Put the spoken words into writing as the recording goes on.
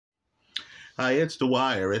Hi, it's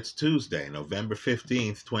Dwyer. It's Tuesday, November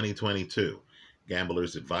 15th, 2022.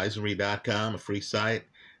 GamblersAdvisory.com, a free site.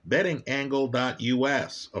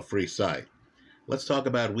 BettingAngle.us, a free site. Let's talk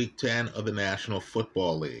about Week 10 of the National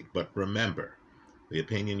Football League. But remember, the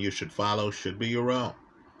opinion you should follow should be your own.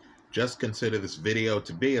 Just consider this video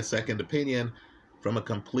to be a second opinion from a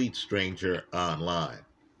complete stranger online.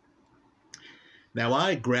 Now,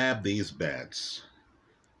 I grabbed these bets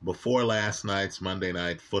before last night's Monday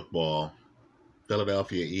Night Football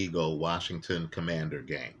Philadelphia Eagle Washington Commander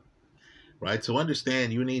game, right? So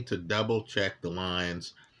understand you need to double check the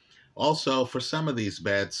lines. Also, for some of these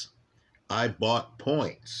bets, I bought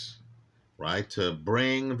points, right, to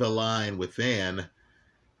bring the line within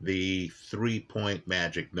the 3-point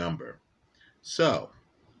magic number. So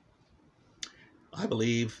I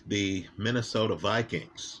believe the Minnesota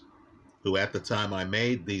Vikings, who at the time I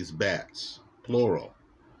made these bets, plural,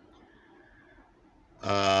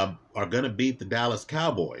 are going to beat the Dallas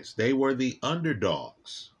Cowboys. They were the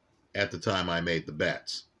underdogs at the time I made the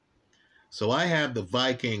bets. So I have the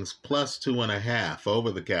Vikings plus 2.5 over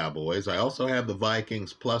the Cowboys. I also have the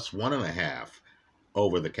Vikings plus 1.5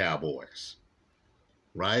 over the Cowboys.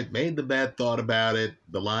 Right? Made the bet, thought about it.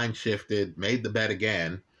 The line shifted, made the bet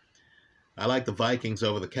again. I like the Vikings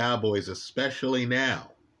over the Cowboys, especially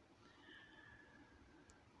now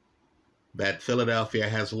that Philadelphia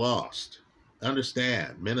has lost.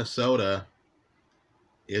 Understand, Minnesota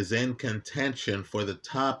is in contention for the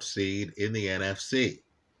top seed in the NFC.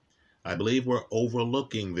 I believe we're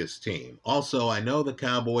overlooking this team. Also, I know the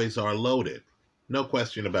Cowboys are loaded. No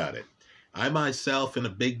question about it. I myself, in a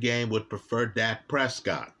big game, would prefer Dak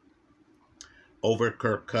Prescott over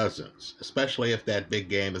Kirk Cousins, especially if that big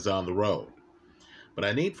game is on the road. But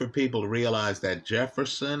I need for people to realize that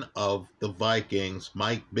Jefferson of the Vikings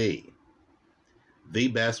might be the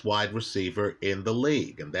best wide receiver in the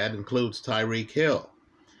league, and that includes Tyreek Hill.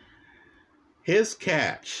 His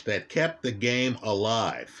catch that kept the game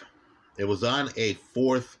alive, it was on a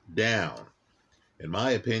 4th down, in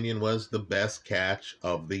my opinion, was the best catch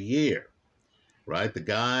of the year, right? The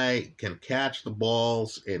guy can catch the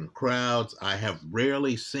balls in crowds. I have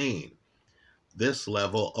rarely seen this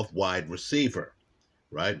level of wide receiver,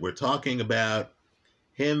 right? We're talking about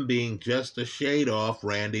him being just a shade off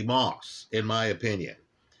Randy Moss, in my opinion.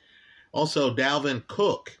 Also, Dalvin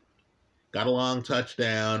Cook got a long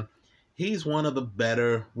touchdown. He's one of the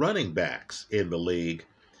better running backs in the league.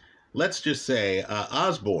 Let's just say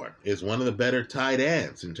Osborne is one of the better tight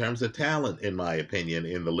ends in terms of talent, in my opinion,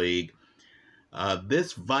 in the league.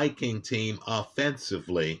 This Viking team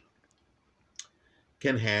offensively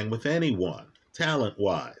can hang with anyone,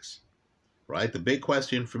 talent-wise, right? The big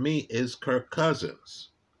question for me is Kirk Cousins.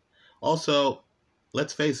 Also,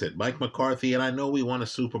 let's face it, Mike McCarthy, and I know we won a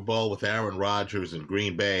Super Bowl with Aaron Rodgers in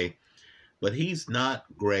Green Bay, but he's not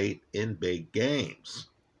great in big games.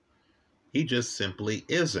 He just simply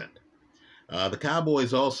isn't. The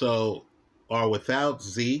Cowboys also are without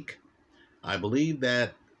Zeke. I believe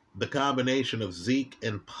that the combination of Zeke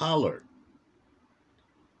and Pollard,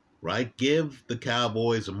 right, give the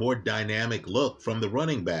Cowboys a more dynamic look from the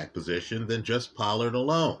running back position than just Pollard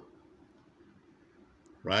alone.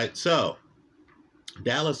 Right? So,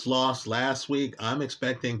 Dallas lost last week. I'm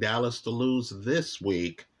expecting Dallas to lose this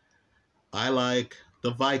week. I like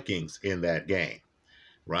the Vikings in that game.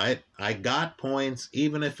 Right? I got points,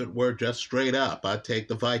 even if it were just straight up. I'd take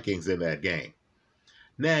the Vikings in that game.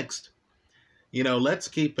 Next, let's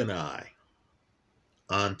keep an eye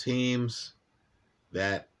on teams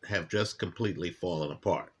that have just completely fallen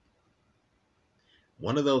apart.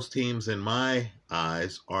 One of those teams in my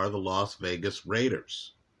eyes are the Las Vegas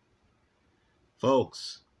Raiders.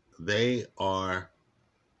 Folks, they are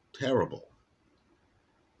terrible.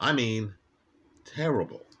 I mean,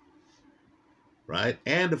 terrible. Right?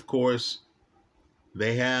 And of course,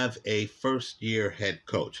 they have a first-year head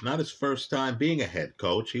coach. Not his first time being a head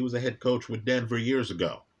coach. He was a head coach with Denver years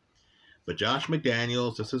ago. But Josh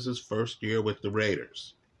McDaniels, this is his first year with the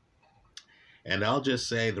Raiders. And I'll just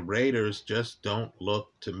say the Raiders just don't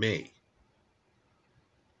look to me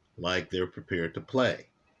like they're prepared to play.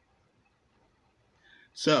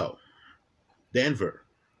 So, Denver.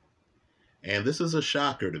 And this is a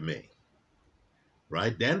shocker to me.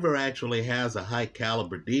 Right? Denver actually has a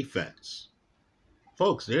high-caliber defense.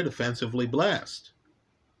 Folks, they're defensively blessed.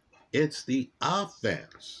 It's the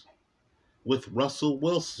offense with Russell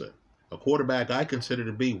Wilson, a quarterback I consider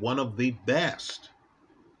to be one of the best,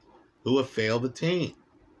 who have failed the team.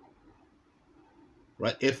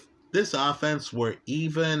 Right? If this offense were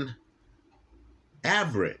even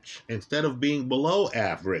average instead of being below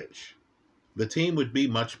average, the team would be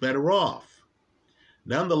much better off.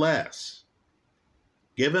 Nonetheless,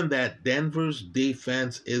 given that Denver's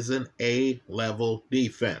defense is an A-level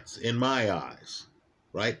defense in my eyes,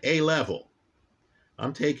 right? A-level.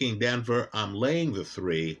 I'm taking Denver. I'm laying the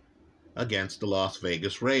 3 against the Las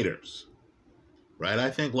Vegas Raiders, right?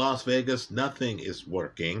 I think Las Vegas, nothing is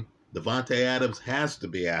working. Davante Adams has to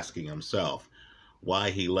be asking himself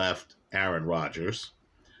why he left Aaron Rodgers,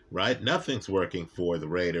 right? Nothing's working for the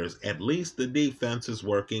Raiders. At least the defense is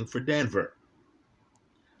working for Denver.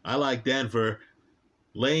 I like Denver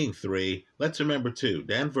laying 3. Let's remember, too,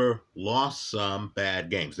 Denver lost some bad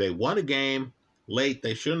games. They won a game late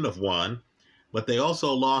they shouldn't have won, but they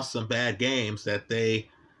also lost some bad games that they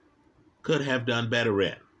could have done better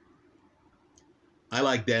in. I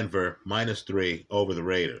like Denver -3 over the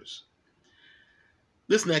Raiders.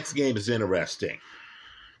 This next game is interesting.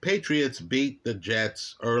 Patriots beat the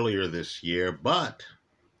Jets earlier this year, but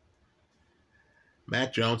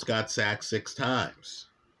Mac Jones got sacked 6 times.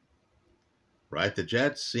 Right? The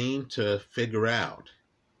Jets seem to figure out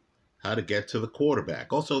how to get to the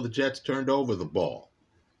quarterback. Also, the Jets turned over the ball.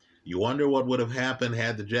 You wonder what would have happened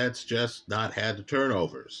had the Jets just not had the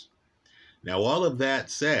turnovers. Now, all of that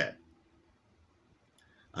said,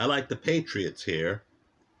 I like the Patriots here.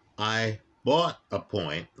 I bought a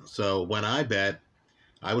point, so when I bet,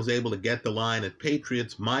 I was able to get the line at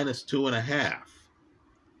Patriots -2.5.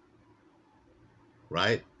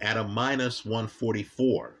 Right? At a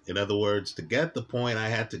 -144. In other words, to get the point, I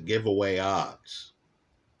had to give away odds.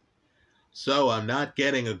 So I'm not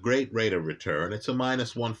getting a great rate of return. It's a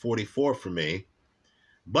 -144 for me.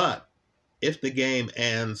 But if the game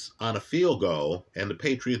ends on a field goal and the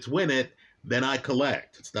Patriots win it, then I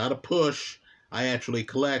collect. It's not a push. I actually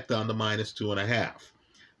collect on the -2.5.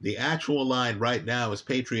 The actual line right now is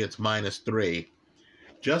Patriots -3.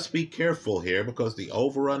 Just be careful here because the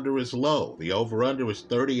over-under is low. The over-under is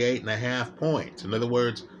 38.5 points. In other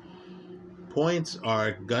words, points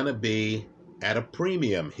are going to be at a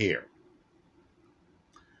premium here.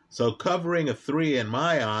 So covering a 3 in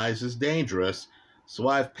my eyes is dangerous, so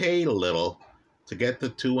I've paid a little to get the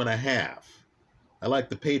 2.5. I like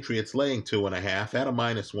the Patriots laying 2.5 at a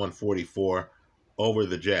 -144 over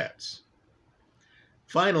the Jets.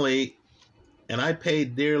 Finally, and I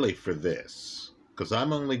paid dearly for this, because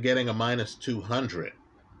I'm only getting a -200,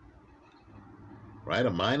 right?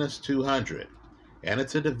 A -200. And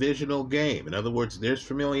it's a divisional game. In other words, there's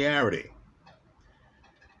familiarity.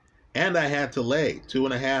 And I had to lay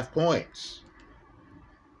 2.5 points,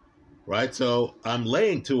 right? So I'm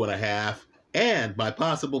laying 2.5, and my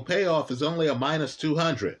possible payoff is only a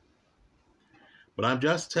 -200. But I'm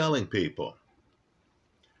just telling people,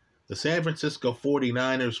 the San Francisco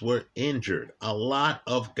 49ers were injured. A lot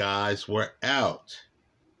of guys were out.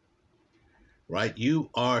 Right? You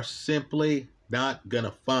are simply not going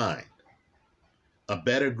to find a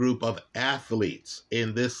better group of athletes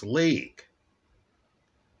in this league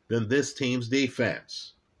than this team's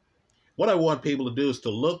defense. What I want people to do is to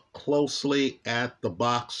look closely at the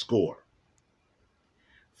box score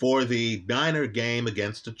for the Niner game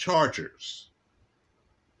against the Chargers.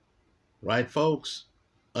 Right, folks?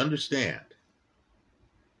 Understand,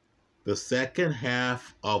 the second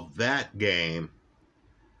half of that game,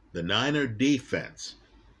 the Niner defense,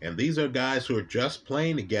 and these are guys who are just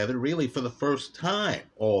playing together really for the first time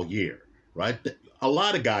all year, right? A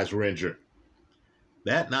lot of guys were injured.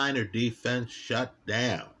 That Niner defense shut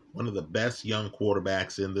down one of the best young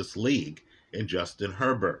quarterbacks in this league in Justin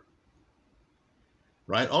Herbert.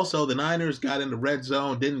 Right? Also, the Niners got in the red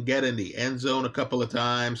zone, didn't get in the end zone a couple of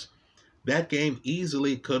times. That game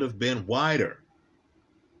easily could have been wider.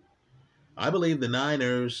 I believe the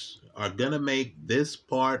Niners are going to make this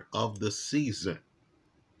part of the season,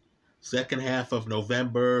 second half of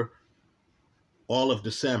November, all of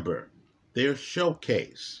December, their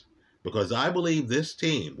showcase. Because I believe this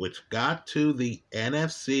team, which got to the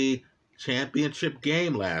NFC Championship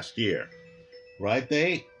game last year, right?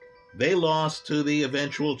 They lost to the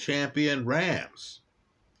eventual champion Rams,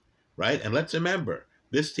 right? And let's remember,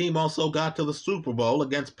 this team also got to the Super Bowl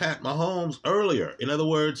against Pat Mahomes earlier. In other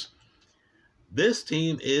words, this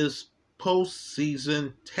team is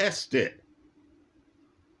postseason tested.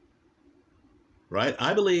 Right?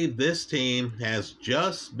 I believe this team has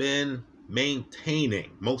just been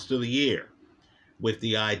maintaining most of the year with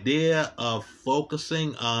the idea of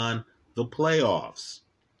focusing on the playoffs.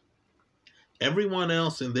 Everyone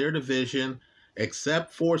else in their division,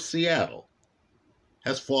 except for Seattle,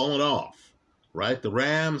 has fallen off. Right? The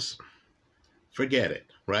Rams, forget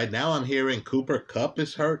it. Right? Now I'm hearing Cooper Kupp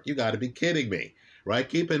is hurt. You got to be kidding me. Right?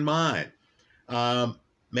 Keep in mind,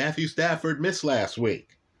 Matthew Stafford missed last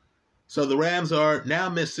week. So the Rams are now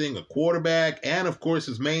missing a quarterback and, of course,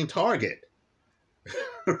 his main target.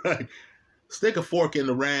 Right? Stick a fork in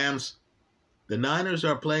the Rams. The Niners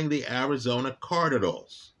are playing the Arizona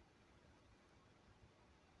Cardinals.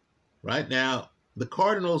 Right now, the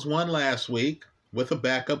Cardinals won last week with a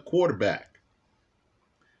backup quarterback.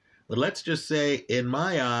 But let's just say, in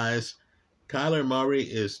my eyes, Kyler Murray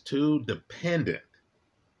is too dependent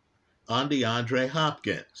on DeAndre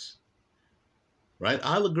Hopkins. Right?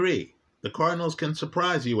 I'll agree. The Cardinals can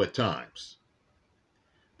surprise you at times.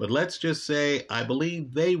 But let's just say I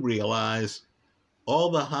believe they realize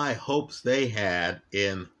all the high hopes they had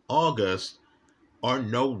in August are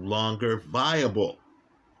no longer viable.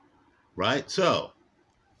 Right? So,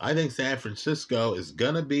 I think San Francisco is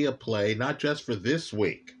going to be a play not just for this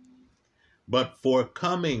week, but for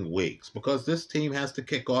coming weeks, because this team has to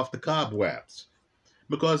kick off the cobwebs,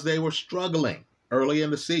 because they were struggling early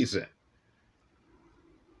in the season.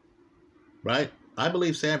 Right? I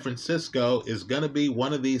believe San Francisco is going to be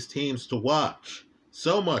one of these teams to watch.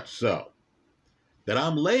 So much so that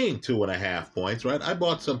I'm laying 2.5 points, right? I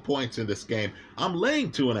bought some points in this game. I'm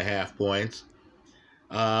laying 2.5 points.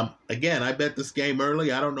 Again, I bet this game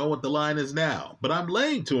early. I don't know what the line is now, but I'm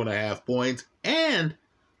laying 2.5 points, and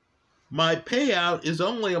my payout is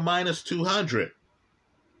only a minus 200.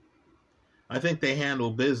 I think they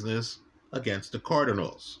handle business against the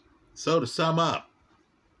Cardinals. So to sum up,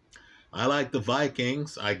 I like the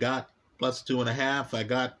Vikings. I got plus 2.5. I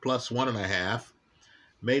got plus 1.5.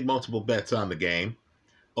 Made multiple bets on the game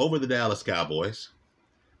over the Dallas Cowboys.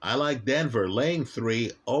 I like Denver laying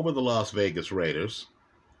 3 over the Las Vegas Raiders.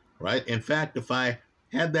 Right? In fact, if I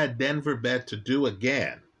had that Denver bet to do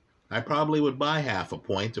again, I probably would buy half a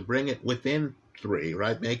point to bring it within 3,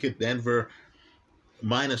 right? Make it Denver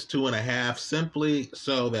minus 2.5, simply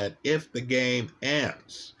so that if the game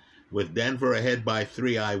ends with Denver ahead by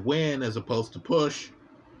 3, I win as opposed to push.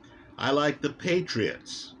 I like the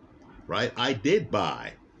Patriots, right? I did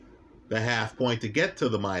buy the half point to get to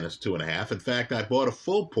the minus 2.5. In fact, I bought a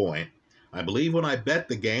full point. I believe when I bet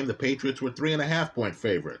the game, the Patriots were 3.5 point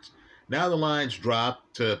favorites. Now the line's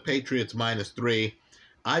dropped to Patriots minus 3.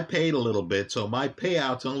 I paid a little bit, so my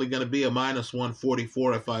payout's only going to be a minus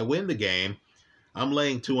 144 if I win the game. I'm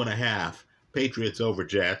laying 2.5, Patriots over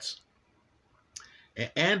Jets.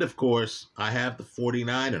 And, of course, I have the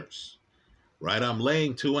 49ers, right? I'm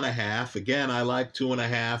laying 2.5. Again, I like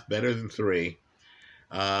 2.5 better than 3.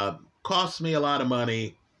 Costs me a lot of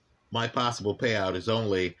money. My possible payout is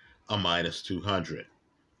only a minus 200.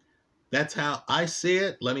 That's how I see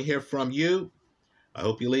it. Let me hear from you. I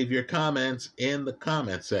hope you leave your comments in the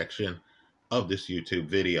comment section of this YouTube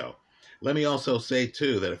video. Let me also say,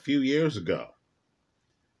 too, that a few years ago,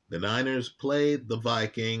 the Niners played the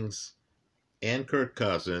Vikings and Kirk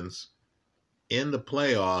Cousins in the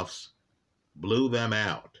playoffs, blew them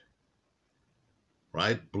out.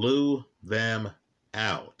 Right? Blew them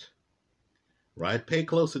out. Right? Pay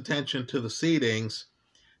close attention to the seedings.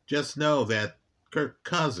 Just know that Kirk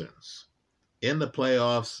Cousins in the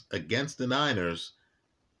playoffs against the Niners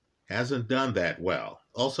hasn't done that well.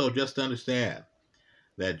 Also, just understand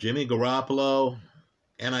that Jimmy Garoppolo,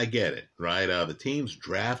 and I get it, right? The team's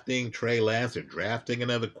drafting Trey Lance. They're drafting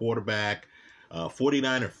another quarterback.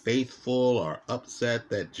 49er faithful are upset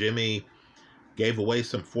that Jimmy gave away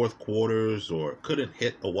some fourth quarters or couldn't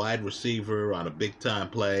hit a wide receiver on a big-time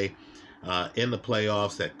play in the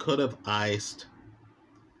playoffs that could have iced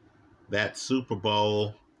that Super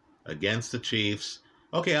Bowl against the Chiefs.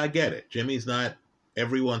 Okay, I get it. Jimmy's not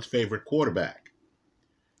everyone's favorite quarterback,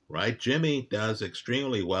 right? Jimmy does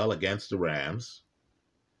extremely well against the Rams,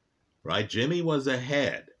 right? Jimmy was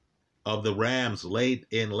ahead of the Rams late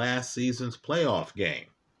in last season's playoff game,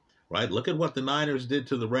 right? Look at what the Niners did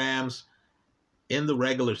to the Rams in the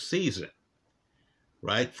regular season,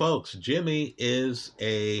 right? Folks, Jimmy is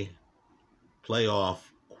a playoff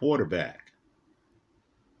quarterback.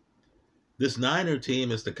 This Niner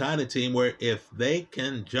team is the kind of team where if they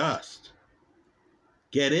can just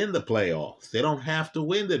get in the playoffs, they don't have to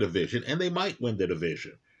win the division, and they might win the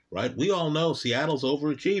division, right? We all know Seattle's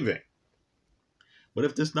overachieving. But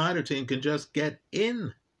if this Niner team can just get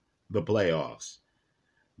in the playoffs,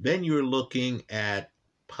 then you're looking at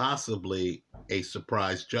possibly a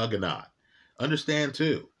surprise juggernaut. Understand,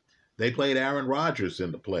 too, they played Aaron Rodgers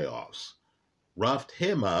in the playoffs, roughed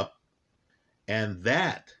him up, and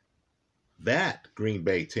that Green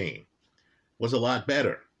Bay team was a lot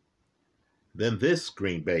better than this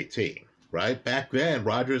Green Bay team, right? Back then,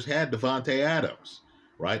 Rodgers had Devontae Adams,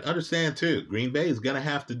 right? Understand, too, Green Bay is going to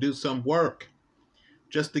have to do some work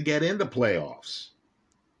just to get into playoffs,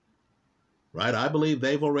 right? I believe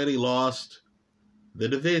they've already lost the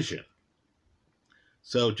division.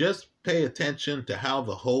 So just pay attention to how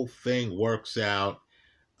the whole thing works out.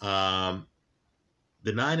 The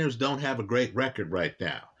Niners don't have a great record right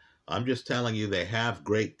now. I'm just telling you they have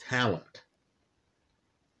great talent.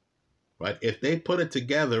 Right? If they put it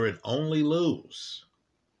together and only lose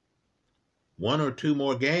one or two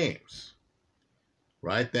more games,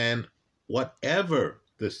 right, then whatever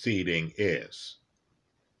the seeding is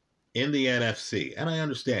in the NFC, and I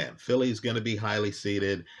understand Philly's going to be highly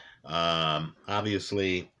seeded.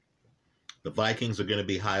 Obviously, the Vikings are going to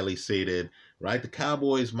be highly seeded, right? The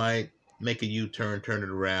Cowboys might make a U-turn, turn it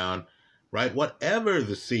around, right? Whatever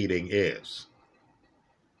the seeding is,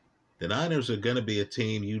 the Niners are going to be a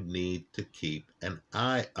team you need to keep an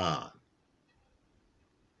eye on.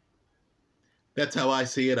 That's how I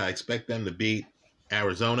see it. I expect them to beat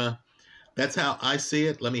Arizona. That's how I see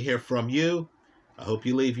it. Let me hear from you. I hope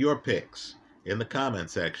you leave your picks in the comment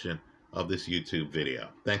section of this YouTube video.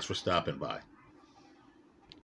 Thanks for stopping by.